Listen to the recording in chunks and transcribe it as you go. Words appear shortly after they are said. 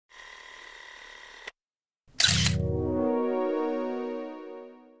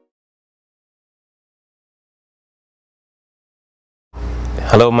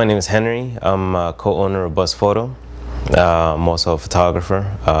Hello, my name is Henry. I'm a co-owner of Buzz Photo. I'm also a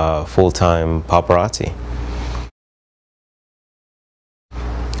photographer, full-time paparazzi.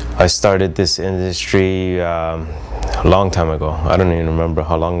 I started this industry a long time ago. I don't even remember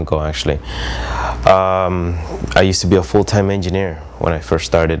how long ago, actually. I used to be a full-time engineer when I first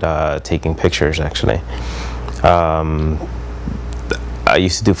started taking pictures, actually. I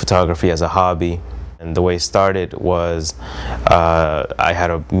used to do photography as a hobby. And the way it started was I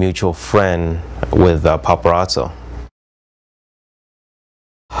had a mutual friend with Paparazzo.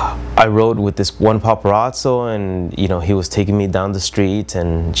 I rode with this one paparazzo, and he was taking me down the street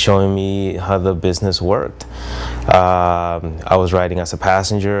and showing me how the business worked. I was riding as a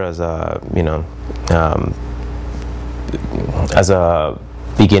passenger, as a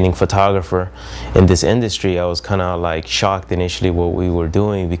beginning photographer in this industry. I was kind of like shocked initially what we were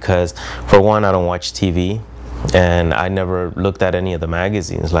doing, because for one, I don't watch TV, and I never looked at any of the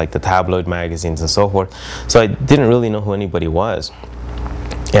magazines, like the tabloid magazines and so forth, so I didn't really know who anybody was.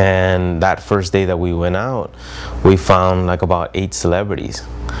 And that first day that we went out, we found like about 8 celebrities.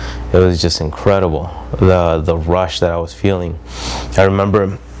 It was just incredible, the rush that I was feeling. I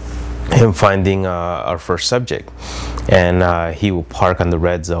remember him finding our first subject, and he would park on the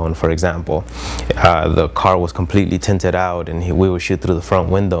red zone, for example. The car was completely tinted out, and we would shoot through the front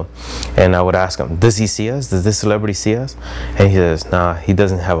window, and I would ask him, does he see us? Does this celebrity see us? And he says, nah, he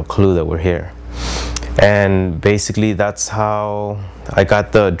doesn't have a clue that we're here. And basically that's how I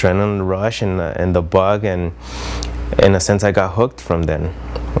got the adrenaline rush and the bug, and in a sense I got hooked from then,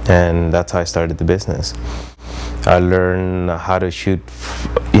 and that's how I started the business. I learned how to shoot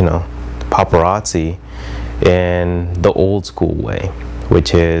paparazzi in the old school way,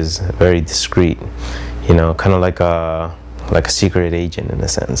 which is very discreet, kind of like a secret agent in a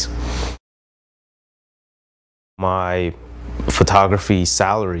sense. My photography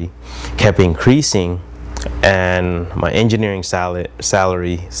salary kept increasing, and my engineering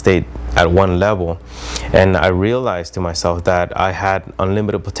salary stayed at one level, and I realized to myself that I had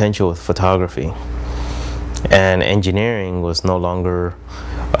unlimited potential with photography, and engineering was no longer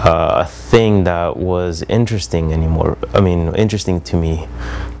a thing that was interesting anymore. Interesting to me.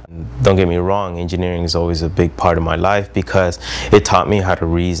 Don't get me wrong, engineering is always a big part of my life, because it taught me how to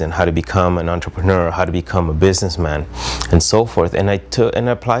reason, how to become an entrepreneur, how to become a businessman, and so forth. And I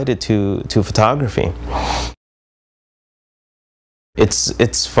applied it to photography.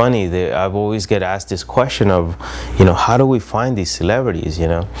 It's funny that I've always get asked this question of, how do we find these celebrities,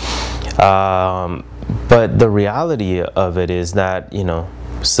 but the reality of it is that,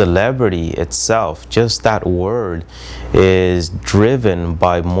 celebrity itself, just that word, is driven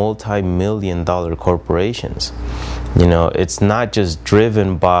by multi-million-dollar corporations. It's not just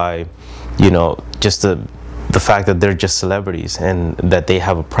driven by, just the fact that they're just celebrities and that they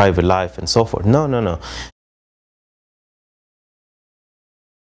have a private life and so forth. No.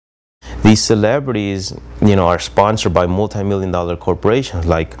 These celebrities, are sponsored by multi-million-dollar corporations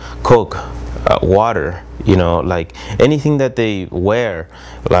like Coke, water, like anything that they wear,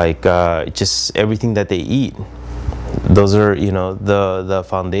 like just everything that they eat. Those are, the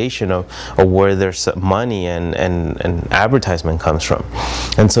foundation of where their money and advertisement comes from.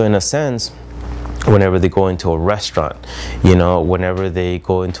 And so in a sense, whenever they go into a restaurant, whenever they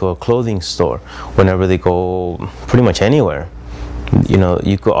go into a clothing store, whenever they go pretty much anywhere,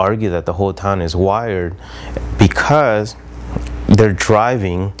 you could argue that the whole town is wired, because they're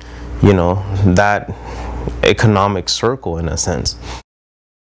driving, that economic circle in a sense.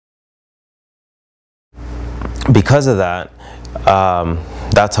 Because of that,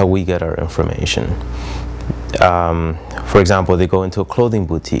 that's how we get our information. For example, they go into a clothing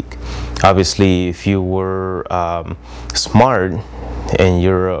boutique. Obviously, if you were smart and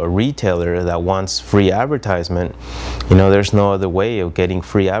you're a retailer that wants free advertisement, there's no other way of getting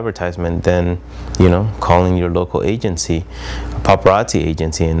free advertisement than, calling your local agency, a paparazzi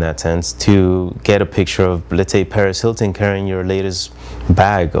agency in that sense, to get a picture of, let's say, Paris Hilton carrying your latest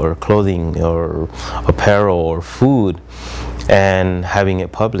bag or clothing or apparel or food, and having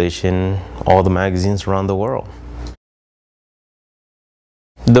it published in all the magazines around the world.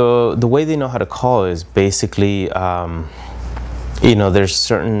 The way they know how to call is basically, there's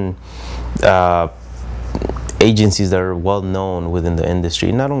certain agencies that are well known within the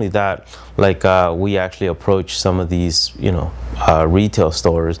industry. Not only that, like we actually approach some of these, retail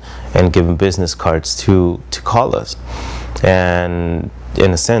stores and give them business cards to call us. And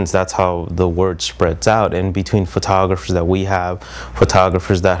in a sense, that's how the word spreads out. And between photographers that we have,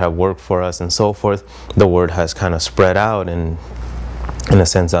 photographers that have worked for us and so forth, the word has kind of spread out, and in a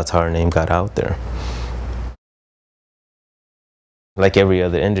sense, that's how our name got out there. Like every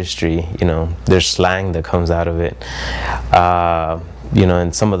other industry, you know, there's slang that comes out of it. You know,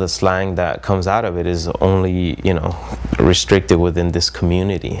 and some of the slang that comes out of it is only, you know, restricted within this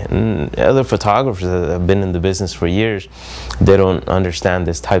community. And other photographers that have been in the business for years, they don't understand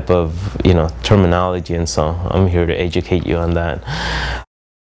this type of, you know, terminology, and so I'm here to educate you on that.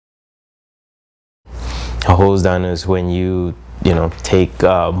 A hose down is when you know, take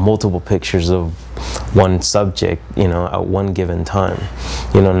multiple pictures of one subject, you know, at one given time.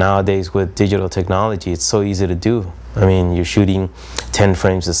 You know, nowadays with digital technology, it's so easy to do. I mean, you're shooting 10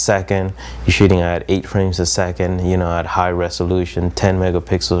 frames a second, you're shooting at 8 frames a second, you know, at high resolution, 10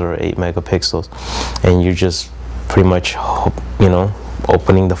 megapixels or 8 megapixels, and you're just pretty much, you know,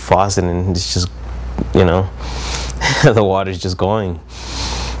 opening the faucet and it's just, you know, the water's just going.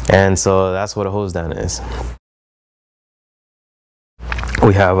 And so that's what a hose down is.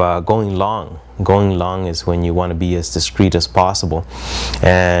 We have going long. Going long is when you want to be as discreet as possible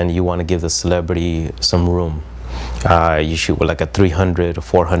and you want to give the celebrity some room. You shoot with like a 300 or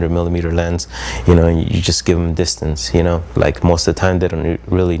 400 millimeter lens, you know, and you just give them distance, you know, like most of the time they don't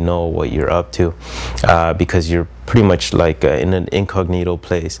really know what you're up to because you're pretty much like in an incognito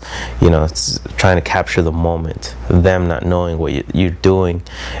place, you know, it's trying to capture the moment, them not knowing what you're doing,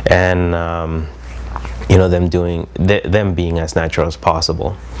 and you know, them being as natural as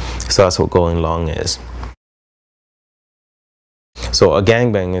possible. So that's what going long is. So a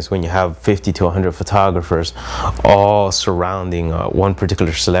gangbang is when you have 50 to 100 photographers all surrounding one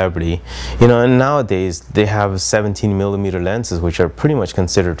particular celebrity, you know, and nowadays they have 17 millimeter lenses, which are pretty much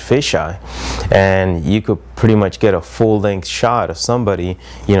considered fisheye, and you could pretty much get a full-length shot of somebody,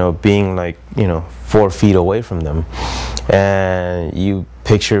 you know, being like, you know, 4 feet away from them, and you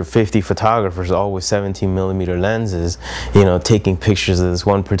picture 50 photographers all with 17 millimeter lenses, you know, taking pictures of this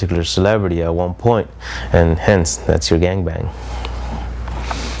one particular celebrity at one point, and hence that's your gangbang.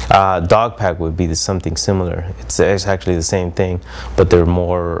 Dog pack would be something similar. It's actually the same thing, but they're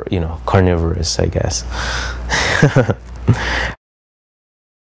more, you know, carnivorous, I guess.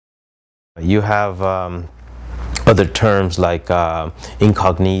 You have other terms like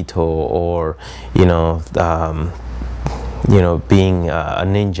incognito, or you know, being a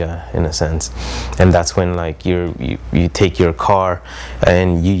ninja in a sense, and that's when like you take your car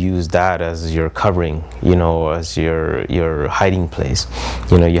and you use that as your covering, you know, as your hiding place.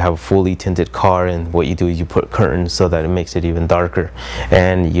 You know, you have a fully tinted car, and what you do is you put curtains so that it makes it even darker,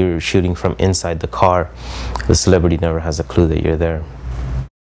 and you're shooting from inside the car. The celebrity never has a clue that you're there.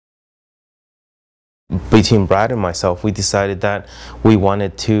 Between Brad and myself, we decided that we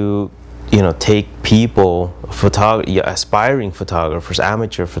wanted to, you know, take people, aspiring photographers,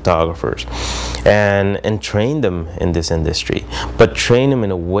 amateur photographers, and train them in this industry, but train them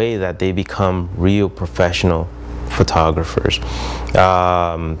in a way that they become real professional photographers,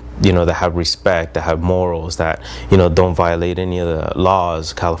 you know, that have respect, that have morals, that, you know, don't violate any of the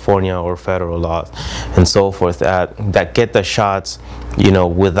laws, California or federal laws, and so forth, that get the shots, you know,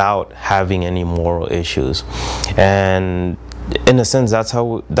 without having any moral issues. And in a sense, that's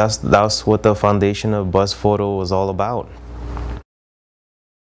what the foundation of Buzz Photo was all about.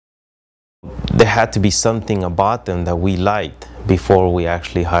 There had to be something about them that we liked before we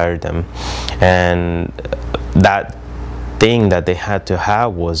actually hired them, and that thing that they had to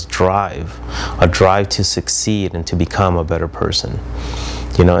have was drive, a drive to succeed and to become a better person,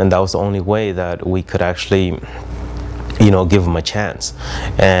 you know, and that was the only way that we could actually, you know, give them a chance.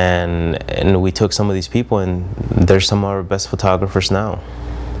 And we took some of these people, and they're some of our best photographers now.